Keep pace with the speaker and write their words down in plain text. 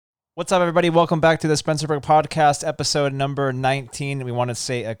What's up, everybody? Welcome back to the Spencerberg Podcast, episode number 19. We want to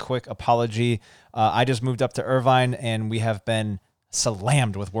say a quick apology. I just moved up to Irvine, and we have been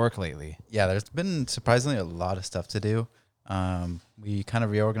slammed with work lately. Yeah, there's been surprisingly a lot of stuff to do. We kind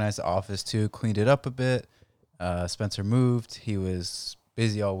of reorganized the office too, cleaned it up a bit. Spencer moved. He was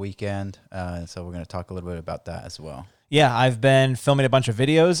busy all weekend, so we're going to talk a little bit about that as well. Yeah, I've been filming a bunch of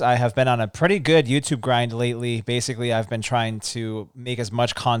videos. I have been on a pretty good YouTube grind lately. Basically, I've been trying to make as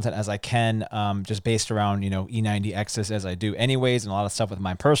much content as I can, just based around, E90Xs as I do anyways, and a lot of stuff with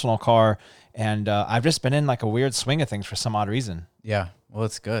my personal car. And I've just been in like a weird swing of things for some odd reason. Yeah, well,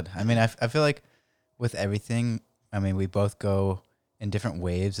 it's good. I mean, I feel like with everything, we both go in different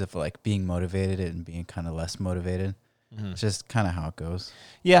waves of like being motivated and being kind of less motivated. Mm-hmm. It's just kind of how it goes.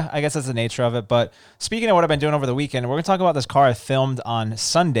 Yeah, I guess that's the nature of it. But speaking of what I've been doing over the weekend, we're going to talk about this car I filmed on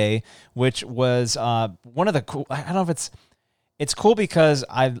Sunday, which was one of the cool. I don't know if it's cool because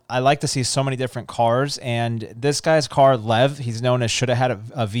I like to see so many different cars. And this guy's car, Lev, he's known as Shoulda Had a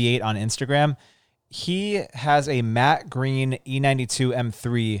V8 on Instagram. He has a matte green E92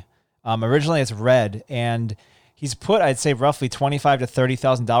 M3. Originally, it's red, and he's put, I'd say, roughly $25,000 to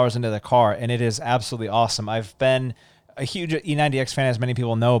 $30,000 into the car, and it is absolutely awesome. I've been a huge E90X fan, as many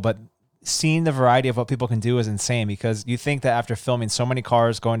people know, but seeing the variety of what people can do is insane, because you think that after filming so many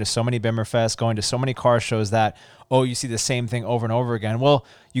cars, going to so many Bimmerfest, going to so many car shows that, you see the same thing over and over again. Well,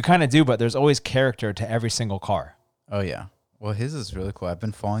 you kind of do, but there's always character to every single car. Oh, yeah. Well, his is really cool. I've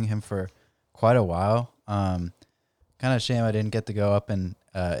been following him for quite a while. Kind of shame I didn't get to go up and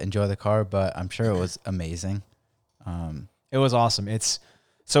enjoy the car, but I'm sure it was amazing. It was awesome. It's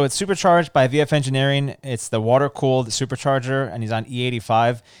supercharged by VF Engineering. It's the water-cooled supercharger, and he's on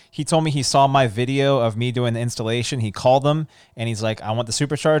E85. He told me he saw my video of me doing the installation. He called them, and he's like, I want the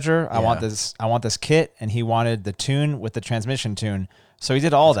supercharger. I want this kit, and he wanted the tune with the transmission tune. So he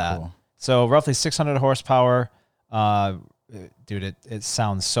did all that. Cool. So roughly 600 horsepower. Dude, it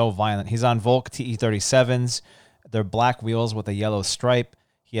sounds so violent. He's on Volk TE37s. They're black wheels with a yellow stripe.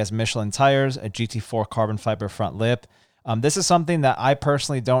 He has Michelin tires, a GT4 carbon fiber front lip. This is something that I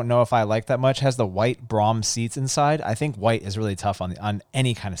personally don't know if I like that much. It has the white Brom seats inside. I think white is really tough on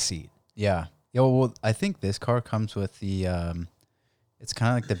any kind of seat. Yeah. Well, I think this car comes with the, it's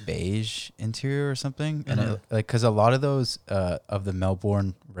kind of like the beige interior or something. Mm-hmm. And because a lot of those of the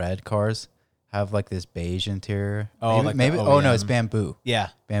Melbourne red cars have like this beige interior. Oh, maybe. Oh no, it's bamboo. Yeah,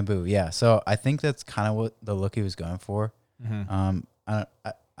 bamboo. Yeah. So I think that's kind of what the look he was going for. Mm-hmm.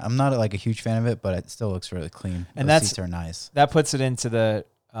 I'm not like a huge fan of it, but it still looks really clean. And those seats are nice. That puts it into the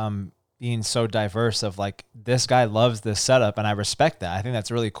being so diverse of like, this guy loves this setup, and I respect that. I think that's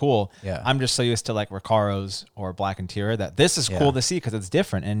really cool. Yeah. I'm just so used to like Recaros or black interior that this is cool to see because it's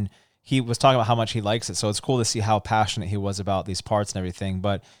different. And he was talking about how much he likes it, so it's cool to see how passionate he was about these parts and everything.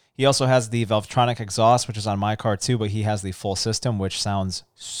 But he also has the Valvetronic exhaust, which is on my car too, but he has the full system, which sounds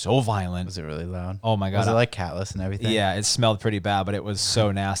so violent. Was it really loud? Oh my God. Was it like catless and everything? Yeah, it smelled pretty bad, but it was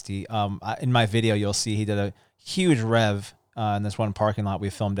so nasty. In my video, you'll see he did a huge rev in this one parking lot we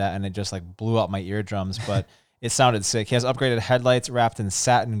filmed at, and it just like blew out my eardrums, but it sounded sick. He has upgraded headlights wrapped in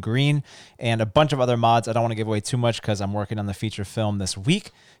satin green and a bunch of other mods. I don't want to give away too much because I'm working on the feature film this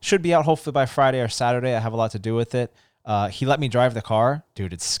week. Should be out hopefully by Friday or Saturday. I have a lot to do with it. He let me drive the car.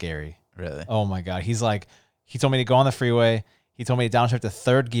 Dude, it's scary. Really? Oh my God. He told me to go on the freeway. He told me to downshift to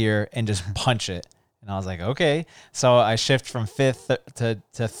third gear and just punch it. And I was like, okay. So I shift from fifth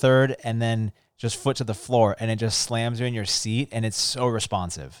to third and then just foot to the floor, and it just slams you in your seat, and it's so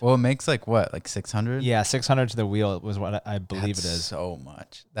responsive. Well, it makes like what? Like 600? Yeah, 600 to the wheel was what I believe it is. So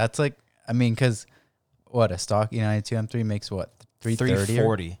much. That's like, because what, a stock E92 M3 makes what?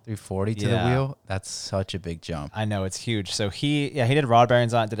 340 to the wheel. That's such a big jump. I know, it's huge. So he did rod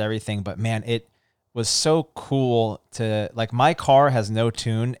bearings on it, did everything, but man, it was so cool to like, my car has no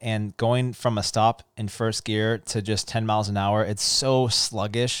tune, and going from a stop in first gear to just 10 miles an hour, it's so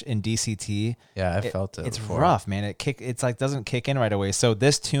sluggish in DCT. Yeah, I felt it. It's before. rough, man. It's like doesn't kick in right away. So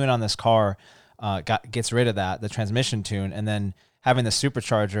this tune on this car gets rid of that, the transmission tune, and then having the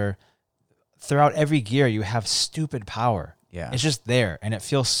supercharger throughout every gear, you have stupid power. Yeah. It's just there, and it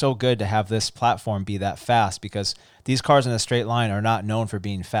feels so good to have this platform be that fast, because these cars in a straight line are not known for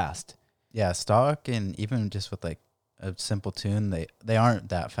being fast. Yeah, stock and even just with like a simple tune, they aren't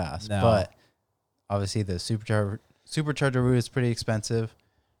that fast. No. But obviously the supercharger route is pretty expensive.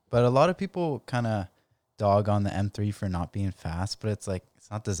 But a lot of people kind of dog on the M3 for not being fast, but it's like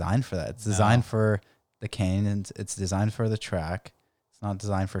it's not designed for that. It's designed for the canyons. It's designed for the track. It's not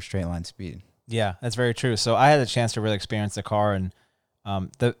designed for straight line speed. Yeah, that's very true. So I had a chance to really experience the car, and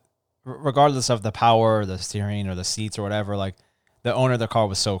regardless of the power, or the steering, or the seats, or whatever, like the owner of the car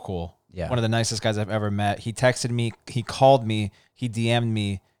was so cool. Yeah. One of the nicest guys I've ever met. He texted me, he called me, he DM'd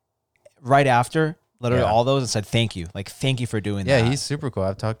me right after, literally all those, and said, thank you. Like, thank you for doing that. Yeah, he's super cool.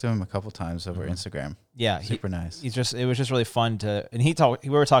 I've talked to him a couple times over Instagram. Yeah. Super nice. It was just really fun to, and we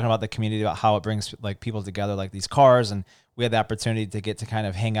were talking about the community, about how it brings like people together, like these cars. And we had the opportunity to get to kind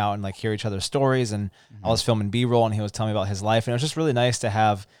of hang out and like hear each other's stories. And I was filming B-roll and he was telling me about his life. And it was just really nice to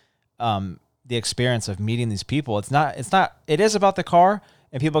have, the experience of meeting these people. It is about the car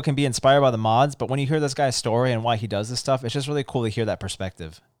and people can be inspired by the mods, but when you hear this guy's story and why he does this stuff, it's just really cool to hear that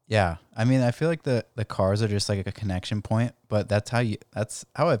perspective. Yeah. I mean, I feel like the cars are just like a connection point, but that's how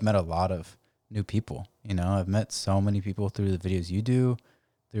I've met a lot of new people. You know, I've met so many people through the videos you do,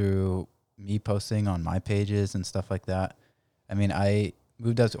 through me posting on my pages and stuff like that. I mean, I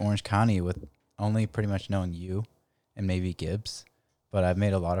moved out to Orange County with only pretty much knowing you and maybe Gibbs, but I've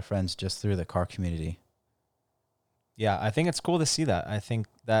made a lot of friends just through the car community. Yeah, I think it's cool to see that. I think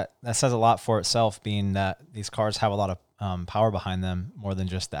that says a lot for itself, being that these cars have a lot of power behind them more than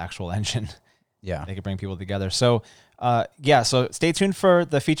just the actual engine. Yeah. They could bring people together. So, so stay tuned for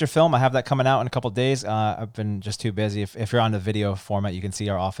the feature film. I have that coming out in a couple of days. I've been just too busy. If you're on the video format, you can see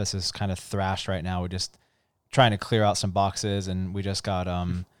our office is kind of thrashed right now. We're just trying to clear out some boxes, and we just got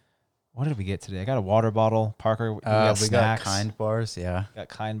what did we get today? I got a water bottle. Parker, we got snacks. Got Kind bars, yeah. Got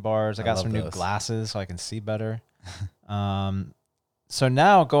Kind bars. I got some new those. glasses so I can see better. So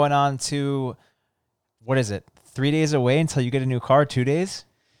now going on to, what is it? 3 days away until you get a new car. 2 days?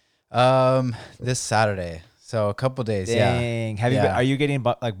 This Saturday. So a couple days. Dang. Yeah. Are you getting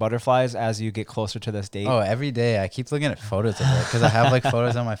like butterflies as you get closer to this date? Oh, every day I keep looking at photos of it because I have like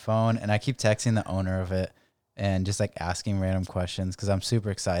photos on my phone, and I keep texting the owner of it and just like asking random questions because I'm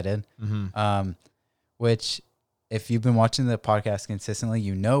super excited. Which, if you've been watching the podcast consistently,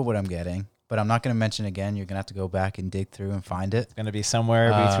 you know what I'm getting, but I'm not going to mention again. You're going to have to go back and dig through and find it. It's going to be somewhere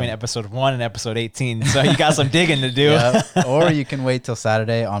between episode 1 and episode 18. So you got some digging to do. Yeah. Or you can wait till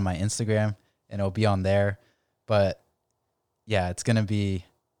Saturday on my Instagram and it'll be on there. But yeah, it's going to be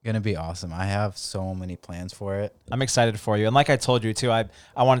awesome. I have so many plans for it. I'm excited for you. And like I told you too, I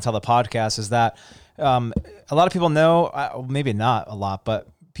want to tell the podcast is that a lot of people know, maybe not a lot, but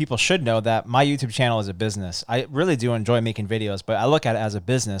people should know that my YouTube channel is a business. I really do enjoy making videos, but I look at it as a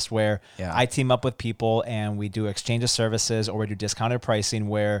business where I team up with people and we do exchange of services, or we do discounted pricing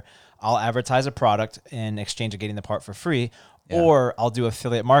where I'll advertise a product in exchange of getting the part for free. Yeah. Or I'll do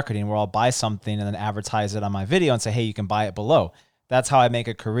affiliate marketing where I'll buy something and then advertise it on my video and say, hey, you can buy it below. That's how I make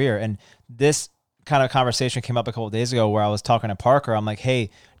a career. And this kind of conversation came up a couple of days ago where I was talking to Parker. I'm like,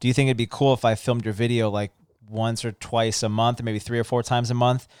 hey, do you think it'd be cool if I filmed your video like once or twice a month, or maybe 3 or 4 times a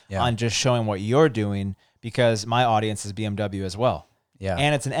month on just showing what you're doing? Because my audience is BMW as well. Yeah.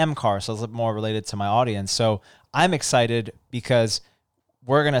 And it's an M car, so it's a little more related to my audience. So I'm excited because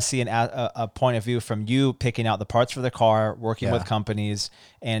we're going to see a point of view from you picking out the parts for the car, working with companies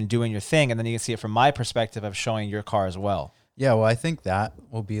and doing your thing. And then you can see it from my perspective of showing your car as well. Yeah, well, I think that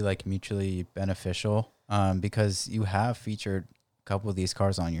will be like mutually beneficial because you have featured a couple of these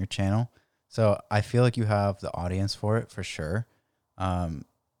cars on your channel. So I feel like you have the audience for it for sure.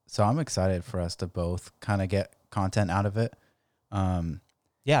 So I'm excited for us to both kind of get content out of it.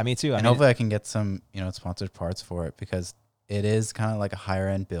 Yeah, me too. And hopefully I can get some, sponsored parts for it because it is kind of like a higher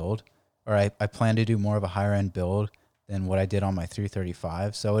end build, or I plan to do more of a higher end build than what I did on my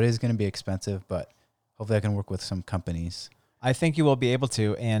 335. So it is going to be expensive, but hopefully I can work with some companies. I think you will be able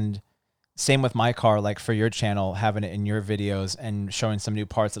to. And same with my car, like for your channel, having it in your videos and showing some new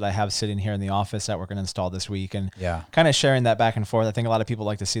parts that I have sitting here in the office that we're going to install this week, and kind of sharing that back and forth. I think a lot of people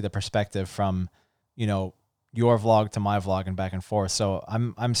like to see the perspective from, your vlog to my vlog and back and forth. So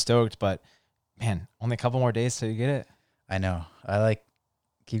I'm stoked, but man, only a couple more days till you get it. I know. I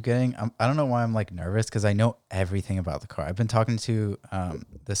keep getting, I don't know why I'm nervous because I know everything about the car. I've been talking to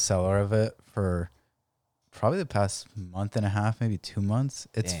the seller of it for probably the past month and a half, maybe 2 months.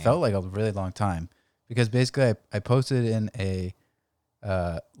 It's felt like a really long time because basically I posted in a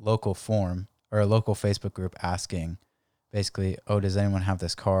local forum or a local Facebook group asking basically, oh, does anyone have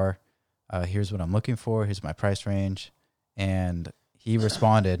this car? Here's what I'm looking for. Here's my price range. And he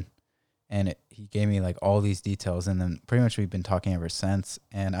responded and he gave me all these details. And then pretty much we've been talking ever since.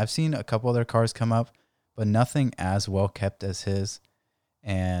 And I've seen a couple other cars come up, but nothing as well kept as his.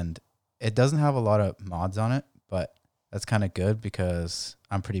 And it doesn't have a lot of mods on it, but that's kind of good because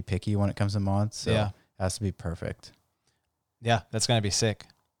I'm pretty picky when it comes to mods. So it has to be perfect. Yeah, that's going to be sick.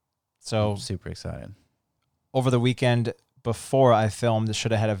 So I'm super excited. Over the weekend before I filmed the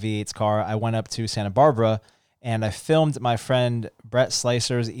Shoulda Had a V8's car, I went up to Santa Barbara and I filmed my friend Brett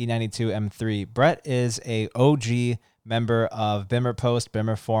Slicer's E92 M3. Brett is a OG member of Bimmer Post,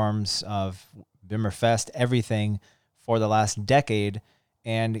 Bimmer Forums, of Bimmer Fest, everything for the last decade.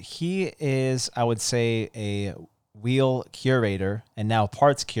 And he is, I would say, a wheel curator and now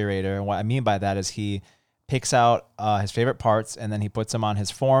parts curator. And what I mean by that is he picks out his favorite parts and then he puts them on his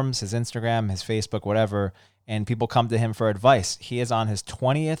forums, his Instagram, his Facebook, whatever, and people come to him for advice. He is on his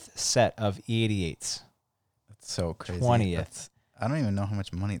 20th set of E88s. That's so crazy. 20th. I don't even know how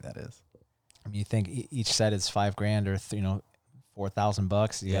much money that is. I mean, you think each set is $5,000 or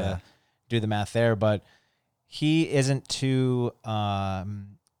 $4,000. You gotta do the math there. But he isn't too.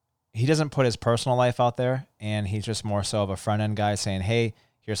 He doesn't put his personal life out there, and he's just more so of a front end guy saying, "Hey,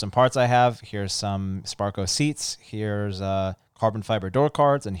 here's some parts I have. Here's some Sparco seats. Here's carbon fiber door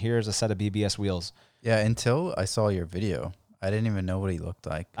cards, and here's a set of BBS wheels." Yeah, until I saw your video, I didn't even know what he looked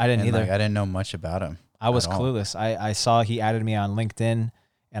like. I didn't either. I didn't know much about him. I was clueless. I saw he added me on LinkedIn,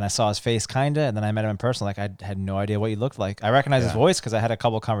 and I saw his face kinda, and then I met him in person. Like, I had no idea what he looked like. I recognized his voice because I had a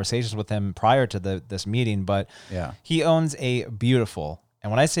couple conversations with him prior to this meeting. But he owns a beautiful, and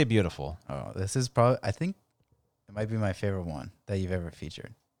when I say beautiful, this is probably, I think it might be my favorite one that you've ever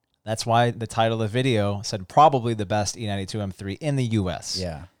featured. That's why the title of the video said probably the best E92 M3 in the U.S.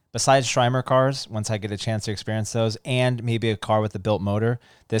 Yeah. Besides Schreimer cars, once I get a chance to experience those, and maybe a car with a built motor,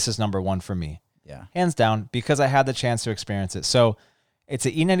 this is number one for me. Yeah. Hands down, because I had the chance to experience it. So it's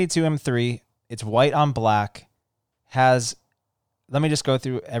an E92 M3. It's white on black. Let me just go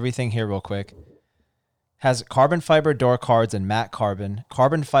through everything here real quick. Has carbon fiber door cards and matte carbon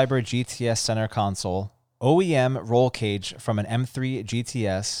fiber GTS center console, OEM roll cage from an M3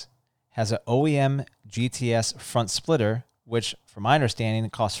 GTS, has an OEM GTS front splitter, which, from my understanding,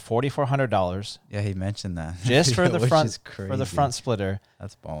 costs $4,400. Yeah, he mentioned that. Just for the front splitter.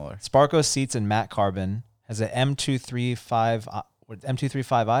 That's baller. Sparco seats in matte carbon. Has an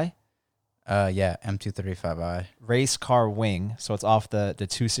M235i? Yeah, M235i. Race car wing. So it's off the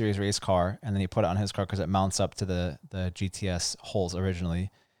 2 Series race car, and then you put it on his car because it mounts up to the GTS holes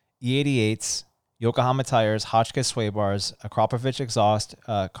originally. E88s, Yokohama tires, Hotchkiss sway bars, Akropovich exhaust,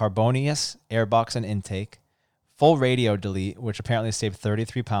 Carbonius airbox and intake, full radio delete, which apparently saved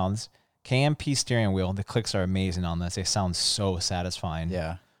 33 pounds, KMP steering wheel. The clicks are amazing on this. They sound so satisfying.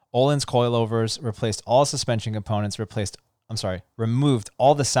 Yeah. Öhlins coilovers, replaced all suspension components, removed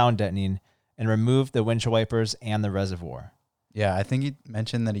all the sound deadening, and removed the windshield wipers and the reservoir. Yeah, I think he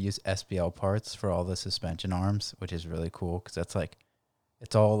mentioned that he used SBL parts for all the suspension arms, which is really cool because that's like,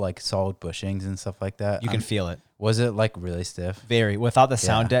 it's all like solid bushings and stuff like that. You can feel it. Was it like really stiff? Very. Without the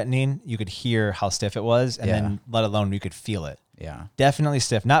sound deadening, you could hear how stiff it was, and then let alone you could feel it. Yeah. Definitely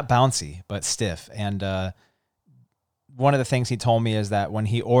stiff. Not bouncy, but stiff. And one of the things he told me is that when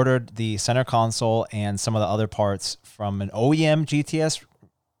he ordered the center console and some of the other parts from an OEM GTS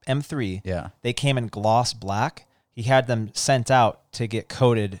M3, they came in gloss black. He had them sent out to get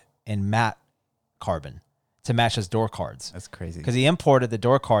coated in matte carbon to match his door cards. That's crazy. Because he imported the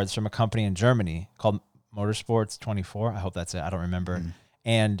door cards from a company in Germany called Motorsports 24. I hope that's it. I don't remember.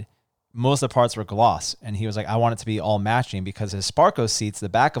 And most of the parts were gloss. And he was like, I want it to be all matching because his Sparco seats, the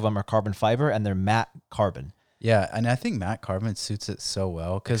back of them are carbon fiber and they're matte carbon. Yeah, and I think matte carbon suits it so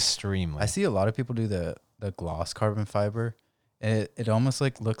well because extremely. I see a lot of people do the gloss carbon fiber, and it almost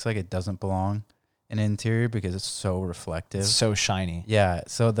like looks like it doesn't belong in an interior because it's so reflective. It's so shiny. Yeah,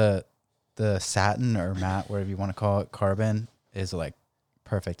 so the satin or matte, whatever you want to call it, carbon is like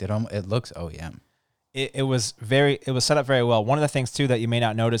perfect. It looks OEM. It was set up very well. One of the things too that you may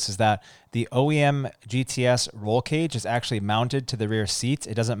not notice is that the OEM GTS roll cage is actually mounted to the rear seat.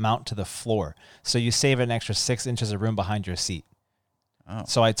 It doesn't mount to the floor. So you save an extra 6 inches of room behind your seat. Oh.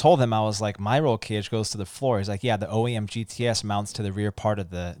 So I told him, I was like, my roll cage goes to the floor. He's like, yeah, the OEM GTS mounts to the rear part of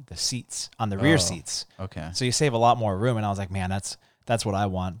the seats, on the rear seats. Okay. So you save a lot more room. And I was like, man, that's what I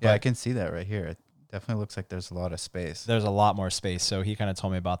want. Yeah, I can see that right here. It definitely looks like there's a lot of space. There's a lot more space. So he kind of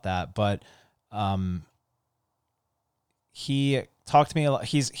told me about that. But he talked to me a lot.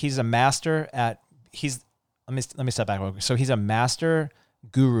 He's a master at let me step back. So he's a master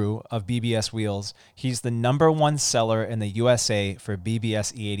guru of BBS wheels. He's the #1 seller in the USA for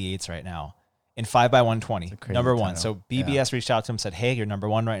BBS E88s right now in 5x120. #1. So BBS reached out to him and said, hey, you're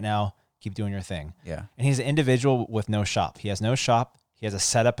 #1 right now. Keep doing your thing. Yeah. And he's an individual with no shop. He has no shop. He has a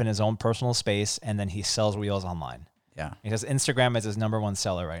setup in his own personal space, and then he sells wheels online. Yeah. He says Instagram is his #1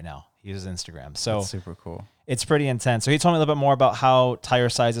 seller right now. He uses Instagram. So that's super cool. It's pretty intense. So he told me a little bit more about how tire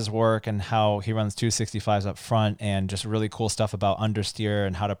sizes work and how he runs 265s up front and just really cool stuff about understeer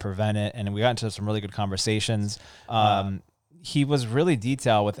and how to prevent it. And we got into some really good conversations. he was really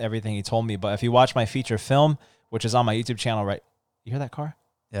detailed with everything he told me. But if you watch my feature film, which is on my YouTube channel, right? You hear that car?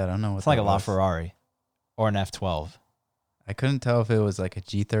 Yeah, I don't know what It's like a that was. LaFerrari or an F12. I couldn't tell if it was like a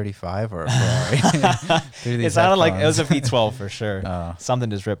G35 or a Ferrari. It sounded like it was a V12 for sure. Oh. Something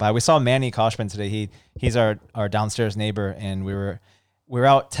just ripped by. We saw Manny Koshman today. He's our downstairs neighbor, and we were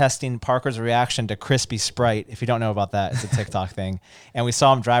out testing Parker's reaction to Crispy Sprite. If you don't know about that, it's a TikTok thing. And we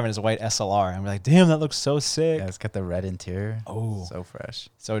saw him driving his white SLR, and we're like, damn, that looks so sick. Yeah, it's got the red interior. Oh, so fresh.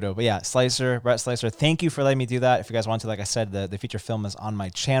 So dope. But yeah, Brett Slicer, thank you for letting me do that. If you guys want to, like I said, the feature film is on my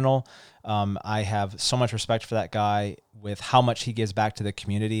channel. I have so much respect for that guy with how much he gives back to the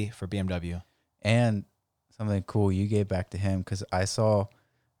community for BMW. And something cool you gave back to him, because I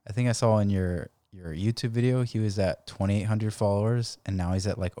think I saw in your YouTube video, he was at 2,800 followers, and now he's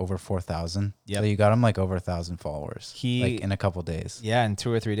at like over 4,000. Yep. So you got him like over 1,000 followers, like in a couple days. Yeah, in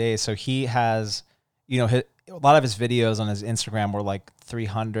 2 or 3 days. So he has, a lot of his videos on his Instagram were like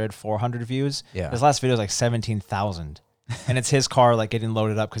 300, 400 views. Yeah. His last video is like 17,000. And it's his car like getting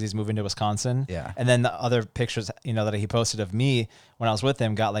loaded up because he's moving to Wisconsin. Yeah. And then the other pictures, that he posted of me when I was with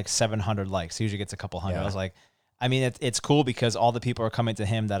him got like 700 likes. He usually gets a couple hundred. Yeah. I was like, it's cool because all the people are coming to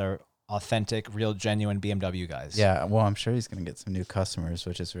him that are authentic, real, genuine BMW guys. Yeah. Well, I'm sure he's going to get some new customers,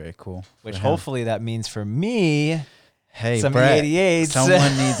 which is very cool. Which hopefully that means for me, hey, some Brett, E88s.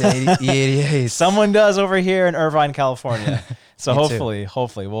 someone needs E88s. Someone does over here in Irvine, California. So Me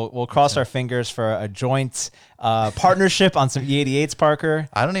hopefully we'll cross our fingers for a joint partnership on some E88s, Parker.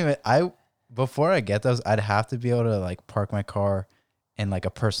 Before I get those, I'd have to be able to like park my car in like a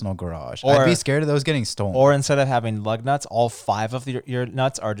personal garage. Or- I'd be scared of those getting stolen. Or instead of having lug nuts, all 5 of your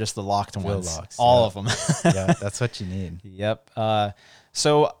nuts are just the locked ones. locks, all yeah. of them. Yeah, that's what you need. Yep.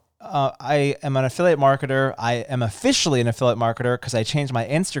 So I am an affiliate marketer. I am officially an affiliate marketer because I changed my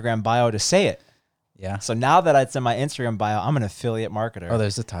Instagram bio to say it. Yeah. So now that it's in my Instagram bio, I'm an affiliate marketer. Oh,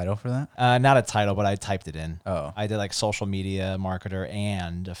 there's a title for that? Not a title, but I typed it in. Oh. I did like social media marketer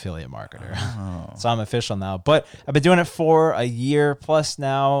and affiliate marketer. Oh. So I'm official now. But I've been doing it for a year plus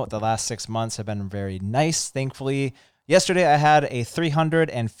now. The last 6 months have been very nice, thankfully. Yesterday, I had a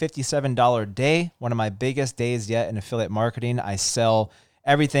 $357 day, one of my biggest days yet in affiliate marketing. I sell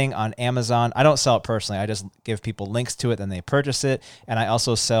everything on Amazon. I don't sell it personally. I just give people links to it, then they purchase it. And I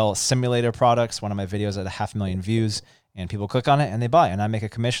also sell simulator products. One of my videos at 500,000 views, and people click on it and they buy, and I make a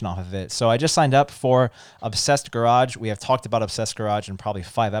commission off of it. So I just signed up for Obsessed Garage. We have talked about Obsessed Garage in probably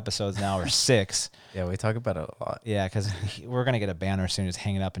 5 episodes now, or 6. Yeah, we talk about it a lot. Yeah, because we're going to get a banner soon, just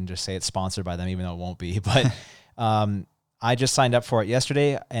hang it up and just say it's sponsored by them, even though it won't be. But I just signed up for it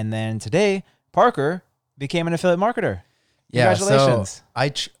yesterday. And then today, Parker became an affiliate marketer. Yeah, congratulations.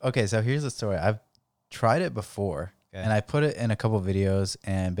 So so here's the story. I've tried it before, Okay. and I put it in a couple videos,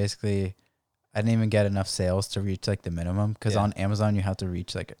 and basically I didn't even get enough sales to reach like the minimum, because Yeah. on Amazon you have to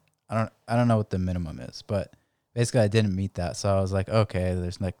reach like I don't know what the minimum is, but basically I didn't meet that. So I was like, okay,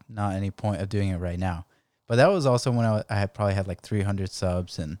 there's like not any point of doing it right now. But that was also when I had probably had like 300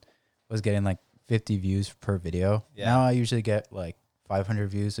 subs and was getting like 50 views per video. Yeah. Now I usually get like 500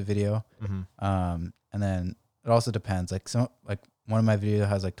 views a video. Mm-hmm. And then it also depends. Like one of my videos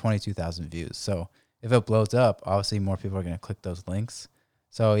has like 22,000 views. So if it blows up, obviously more people are going to click those links.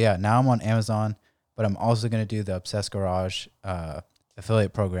 So yeah, now I'm on Amazon, but I'm also going to do the Obsessed Garage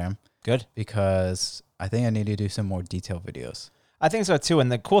affiliate program. Good. Because I think I need to do some more detailed videos. I think so too.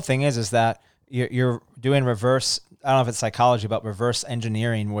 And the cool thing is that you're doing reverse, I don't know if it's psychology, but reverse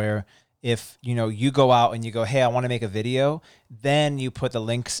engineering, where if you go out and you go, hey, I want to make a video, then you put the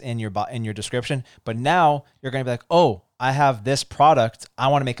links in your description. But now you're going to be like, oh, I have this product. I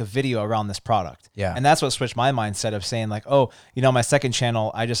want to make a video around this product. Yeah. And that's what switched my mindset of saying like, oh, my second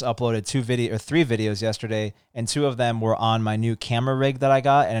channel, I just uploaded 3 videos yesterday, and 2 of them were on my new camera rig that I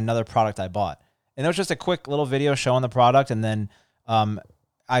got and another product I bought. And it was just a quick little video showing the product. And then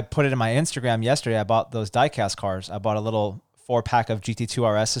I put it in my Instagram yesterday. I bought those diecast cars. I bought a little 4-pack of GT2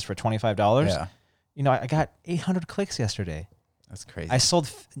 RSs for $25. Yeah. I got 800 clicks yesterday. That's crazy. I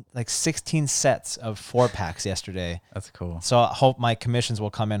sold like 16 sets of 4-packs yesterday. That's cool. So I hope my commissions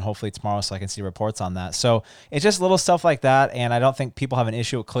will come in hopefully tomorrow so I can see reports on that. So it's just little stuff like that. And I don't think people have an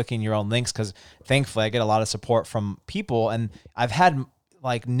issue with clicking your own links, because thankfully I get a lot of support from people. And I've had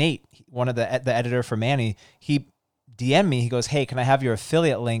like Nate, one of the editor for Manny, he DM me. He goes, hey, can I have your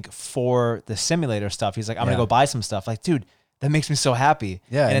affiliate link for the simulator stuff? He's like, I'm going to go buy some stuff. Like, dude, that makes me so happy.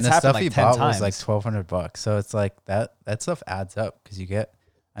 Yeah, and it's the happened stuff like he 10 bought times. was like $1,200. So it's like that stuff adds up, because you get.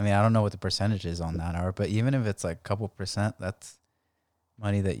 I mean, I don't know what the percentages on that are, but even if it's like a couple percent, that's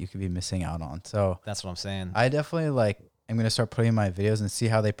money that you could be missing out on. So that's what I'm saying. I definitely I'm going to start putting my videos and see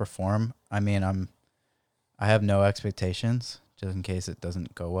how they perform. I mean, I have no expectations just in case it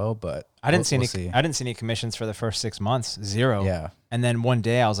doesn't go well, but I didn't we'll see any. see. I didn't see any commissions for the first 6 months. Zero. Yeah. And then one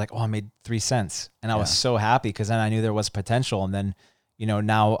day I was like, oh, I made 3 cents, and I was Yeah. so happy because then I knew there was potential. And then,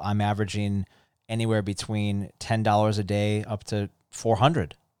 now I'm averaging anywhere between $10 a day up to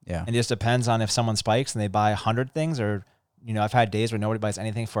 400. Yeah. And it just depends on if someone spikes and they buy 100 things, or I've had days where nobody buys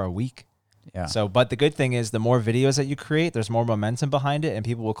anything for a week. Yeah. So, but the good thing is the more videos that you create, there's more momentum behind it, and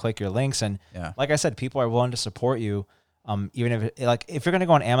people will click your links. And Yeah. like I said, people are willing to support you. Even if you're going to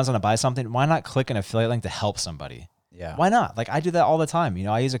go on Amazon to buy something, why not click an affiliate link to help somebody? Yeah. Why not? Like I do that all the time.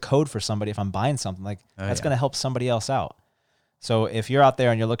 I use a code for somebody if I'm buying something, that's yeah. going to help somebody else out. So if you're out there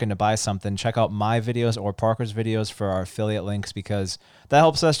and you're looking to buy something, check out my videos or Parker's videos for our affiliate links, because that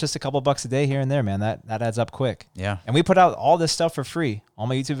helps us just a couple bucks a day here and there, man. That adds up quick. Yeah. And we put out all this stuff for free. All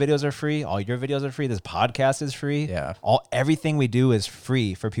my YouTube videos are free. All your videos are free. This podcast is free. Yeah. Everything we do is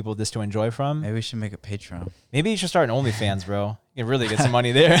free for people just to enjoy from. Maybe we should make a Patreon. Maybe you should start an OnlyFans, bro. You can really get some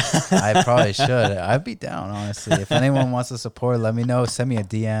money there. I probably should. I'd be down, honestly. If anyone wants to support, let me know. Send me a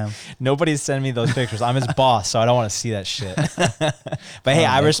DM. Nobody's sending me those pictures. I'm his boss, so I don't want to see that shit. But hey,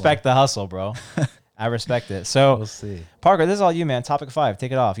 I respect the hustle, bro. I respect it. So We'll see. Parker, this is all you, man. Topic 5.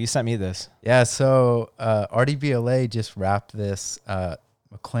 Take it off. You sent me this. Yeah, so RDBLA just wrapped this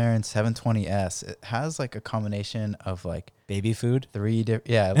McLaren 720S. It has like a combination of like Baby food. 3 different.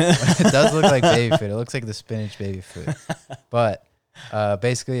 Yeah, it does look like baby food. It looks like the spinach baby food. But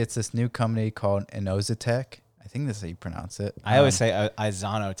basically, it's this new company called Inozatec. I think that's how you pronounce it. I always say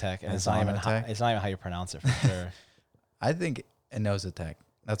Izanotech, and it's not even Izanotech? how you pronounce it for sure. I think Inozatec.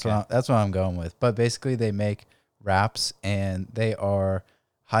 That's Okay. that's what I'm going with. But basically, they make wraps, and they are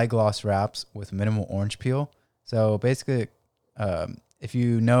high gloss wraps with minimal orange peel. So basically, if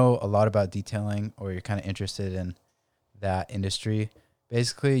you know a lot about detailing or you're kind of interested in that industry,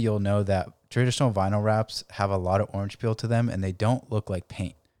 basically you'll know that traditional vinyl wraps have a lot of orange peel to them, and they don't look like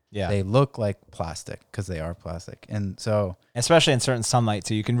paint. Yeah. They look like plastic because they are plastic. And so, Especially in certain sunlight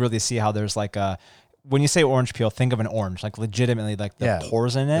too, you can really see how there's like when you say orange peel, think of an orange, like legitimately like the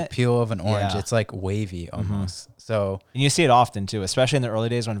pores in the it. peel of an orange, Yeah. it's like wavy almost. So And you see it often too, especially in the early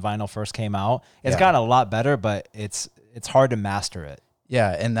days when vinyl first came out. It's Yeah. gotten a lot better, but it's hard to master it.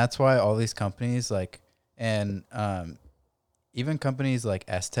 yeah, and that's why all these companies and even companies like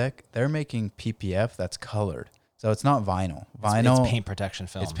S-Tech, they're making PPF that's colored. So it's not vinyl. Vinyl, It's paint protection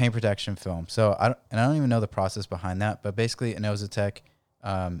film. it's paint protection film. So I don't even know the process behind that, but basically Inozatec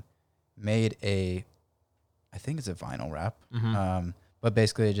made I think it's a vinyl wrap. But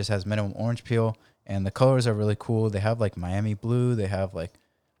basically it just has minimum orange peel, and the colors are really cool. They have like Miami blue, they have like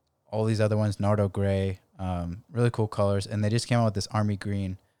all these other ones, Nardo gray, really cool colors, and they just came out with this army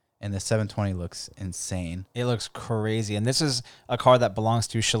green, and the 720 looks insane. It looks crazy. And this is a car that belongs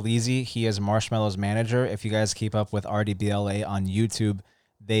to Shalizi. He is Marshmallow's manager. If you guys keep up with RDBLA on YouTube,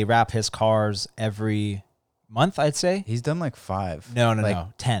 they wrap his cars every month, I'd say. He's done like 5. No.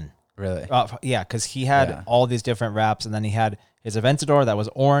 10. Really? Yeah, because he had all these different wraps, and then he had his Aventador that was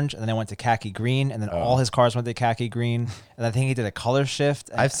orange, and then it went to khaki green, and then all his cars went to khaki green, and I think he did a color shift.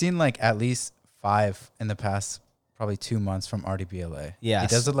 I've seen like at least 5 in the past probably 2 months from RDBLA. Yes.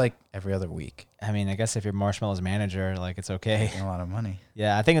 He does it like every other week. I mean, I guess if you're Marshmallow's manager, like it's okay. Making a lot of money.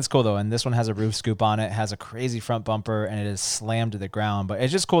 Yeah, I think it's cool though. And this one has a roof scoop on it, has a crazy front bumper, and it is slammed to the ground. But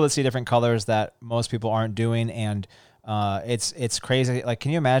it's just cool to see different colors that most people aren't doing. And it's crazy. Like,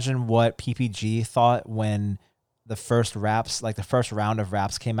 can you imagine what PPG thought when the first wraps, like the first round of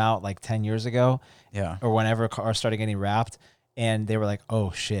wraps came out like 10 years ago? Yeah. Or whenever cars started getting wrapped, and they were like, oh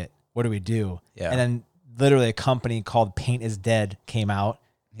shit, what do we do? Yeah. And then literally a company called Paint is Dead came out.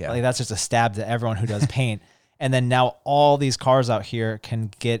 Yeah. Like that's just a stab to everyone who does paint. And then now all these cars out here can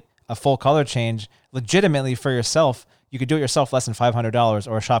get a full color change legitimately for yourself. You could do it yourself less than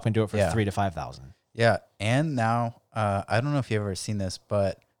 $500, or a shop can do it for $3,000 to $5,000. Yeah. And now, I don't know if you've ever seen this,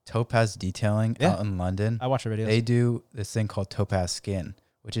 but Topaz Detailing out in London, I watch their videos. they do this thing called Topaz Skin,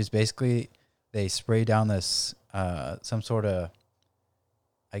 which is basically they spray down this some sort of,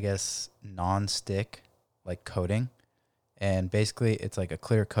 I guess, non-stick like coating, and basically it's like a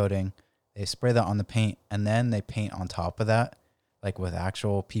clear coating. They spray that on the paint, and then they paint on top of that, like with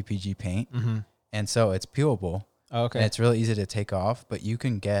actual PPG paint, and so it's peelable. Oh, okay. And it's really easy to take off, but you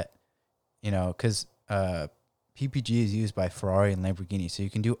can get, because PPG is used by Ferrari and Lamborghini, so you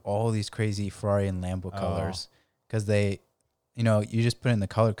can do all these crazy Ferrari and Lambo colors because they, you just put in the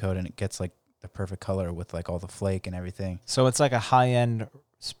color code and it gets like the perfect color with like all the flake and everything. So it's like a high-end,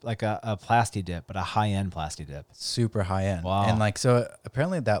 like a plasti dip, but a high-end plasti dip. Super high end. Wow. And like, so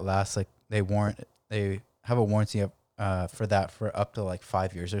apparently that lasts like they have a warranty for that for up to like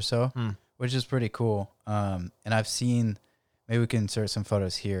 5 years or so, which is pretty cool. And I've seen, maybe we can insert some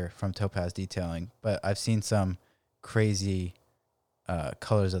photos here from Topaz Detailing, but I've seen some crazy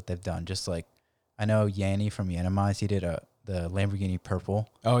colors that they've done. Just like, I know Yanni from Yanimize, he did the Lamborghini purple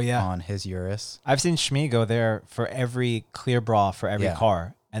on his Urus. I've seen Shmi go there for every clear bra for every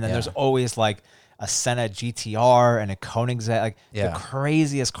car. And then there's always like a Senna GTR and a Koenigsegg, like the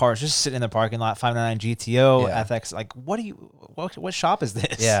craziest cars just sitting in the parking lot, 599 GTO, FX. Like, what shop is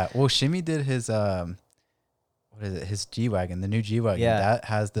this? Yeah. Well, Shimi did his, what is it? His G-Wagon, the new G-Wagon. Yeah. That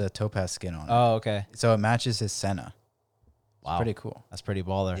has the Topaz skin on it. Oh, okay. So it matches his Senna. Wow. Pretty cool. That's pretty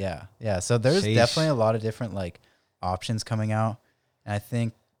baller. Yeah. Yeah. So there's definitely a lot of different like options coming out. And I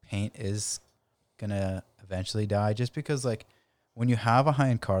think paint is going to eventually die just because like when you have a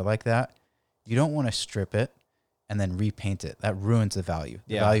high-end car like that, you don't want to strip it and then repaint it. That ruins the value.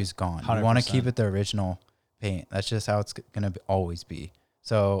 The value's gone. 100%. You want to keep it the original paint. That's just how it's going to always be.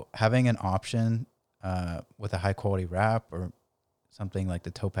 So having an option with a high-quality wrap or something like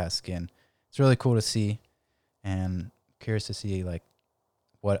the Topaz skin, it's really cool to see. And curious to see like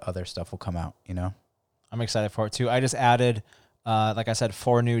what other stuff will come out, you know? I'm excited for it too. I just added, like I said,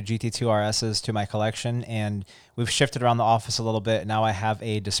 4 new GT2 RSs to my collection, and we've shifted around the office a little bit. Now I have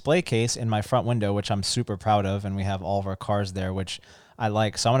a display case in my front window, which I'm super proud of, and we have all of our cars there, which I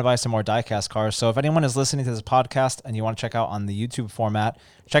like. So I'm going to buy some more diecast cars. So if anyone is listening to this podcast and you want to check out on the YouTube format,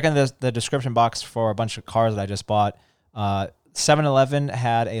 check in the description box for a bunch of cars that I just bought. 7-Eleven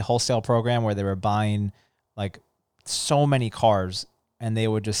had a wholesale program where they were buying like so many cars, and they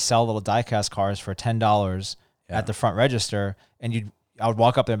would just sell little diecast cars for $10 at the front register. And I would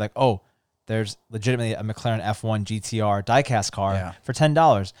walk up there and be like, oh, there's legitimately a McLaren F1 GTR diecast car for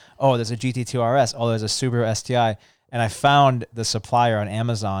 $10. Oh, there's a GT2 RS. Oh, there's a Subaru STI. And I found the supplier on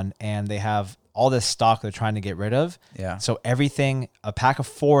Amazon, and they have all this stock they're trying to get rid of. Yeah. So everything, a pack of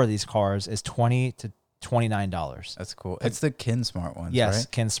 4 of these cars is $20 to $29. That's cool. It's the Kinsmart ones, yes,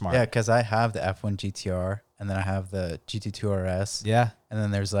 right? Kinsmart. Yeah, because I have the F1 GTR, and then I have the GT2 RS. Yeah. And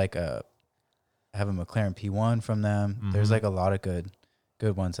then there's like I have a McLaren P1 from them. There's like a lot of good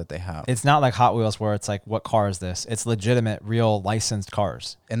ones that they have. It's not like Hot Wheels where it's like, what car is this? It's legitimate, real licensed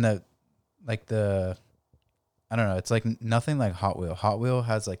cars. And I don't know. It's like nothing like Hot Wheel. Hot Wheel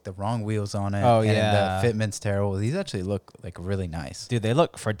has like the wrong wheels on it. Oh, and yeah. the fitment's terrible. These actually look like really nice. Dude, they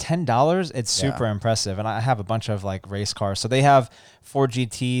look for $10. It's super impressive. And I have a bunch of like race cars. So they have 4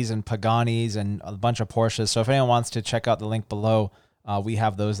 GTs and Paganis and a bunch of Porsches. So if anyone wants to check out the link below, we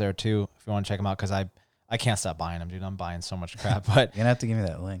have those there too. If you want to check them out, because I can't stop buying them, dude. I'm buying so much crap. But you're gonna have to give me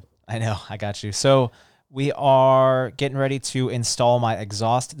that link. I know. I got you. So we are getting ready to install my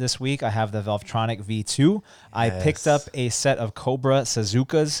exhaust this week. I have the Valvetronic V2. Yes. I picked up a set of Cobra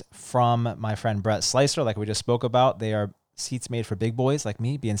Suzukas from my friend Brett Slicer, like we just spoke about. They are seats made for big boys like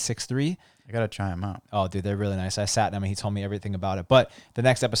me, being 6'3". I got to try them out. Oh, dude, they're really nice. I sat in them and he told me everything about it. But the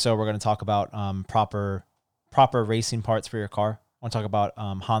next episode, we're going to talk about proper racing parts for your car. I want to talk about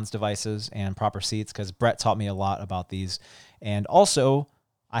Hans devices and proper seats, because Brett taught me a lot about these. And also,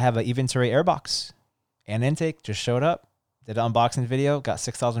 I have an Eventuri airbox and intake. Just showed up, did an unboxing video, got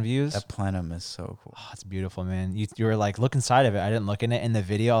 6,000 views. That plenum is so cool. Oh, it's beautiful, man. You were like, look inside of it. I didn't look in it in the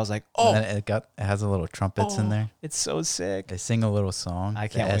video. I was like, oh, and it has a little trumpets in there. It's so sick. They sing a little song. I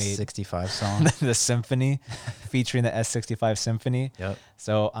can't wait. S65 song. The Symphony, featuring the S65 Symphony. Yep.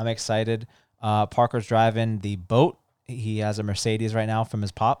 So I'm excited. Parker's driving the boat. He has a Mercedes right now from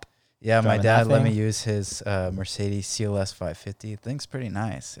his pop. Yeah, my dad let me use his Mercedes CLS 550. The thing's pretty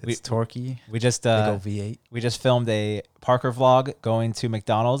nice. It's torquey. We just big old V8. We just filmed a Parker vlog going to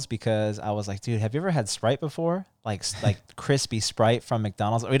McDonald's, because I was like, dude, have you ever had Sprite before? Like crispy Sprite from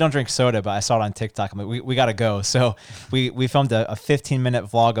McDonald's. We don't drink soda, but I saw it on TikTok. I'm like, we got to go. So we filmed a 15-minute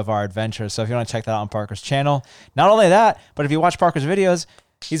vlog of our adventure. So if you want to check that out on Parker's channel. Not only that, but if you watch Parker's videos,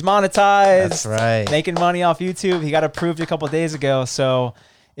 he's monetized. That's right. Making money off YouTube. He got approved a couple of days ago. So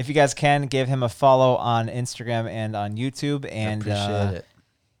if you guys can, give him a follow on Instagram and on YouTube. And I appreciate it.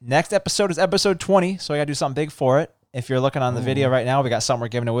 Next episode is episode 20, so I got to do something big for it. If you're looking on the video right now, we got something we're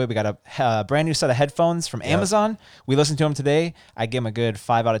giving away. We got a brand new set of headphones from Amazon. We listened to them today. I give them a good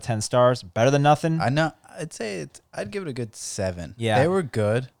 5 out of 10 stars. Better than nothing. I know. I'd give it a good 7. Yeah. They were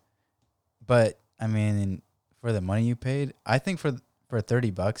good, but I mean, for the money you paid, I think for $30,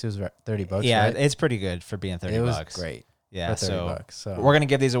 it was $30. Yeah, right? It's pretty good for being $30. It was great. Yeah, for $30. So we're gonna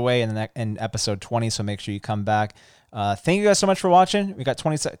give these away in episode 20. So make sure you come back. Thank you guys so much for watching. We got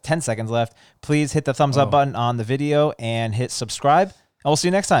 10 seconds left. Please hit the thumbs up button on the video and hit subscribe. And we'll see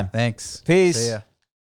you next time. Thanks. Peace. See ya.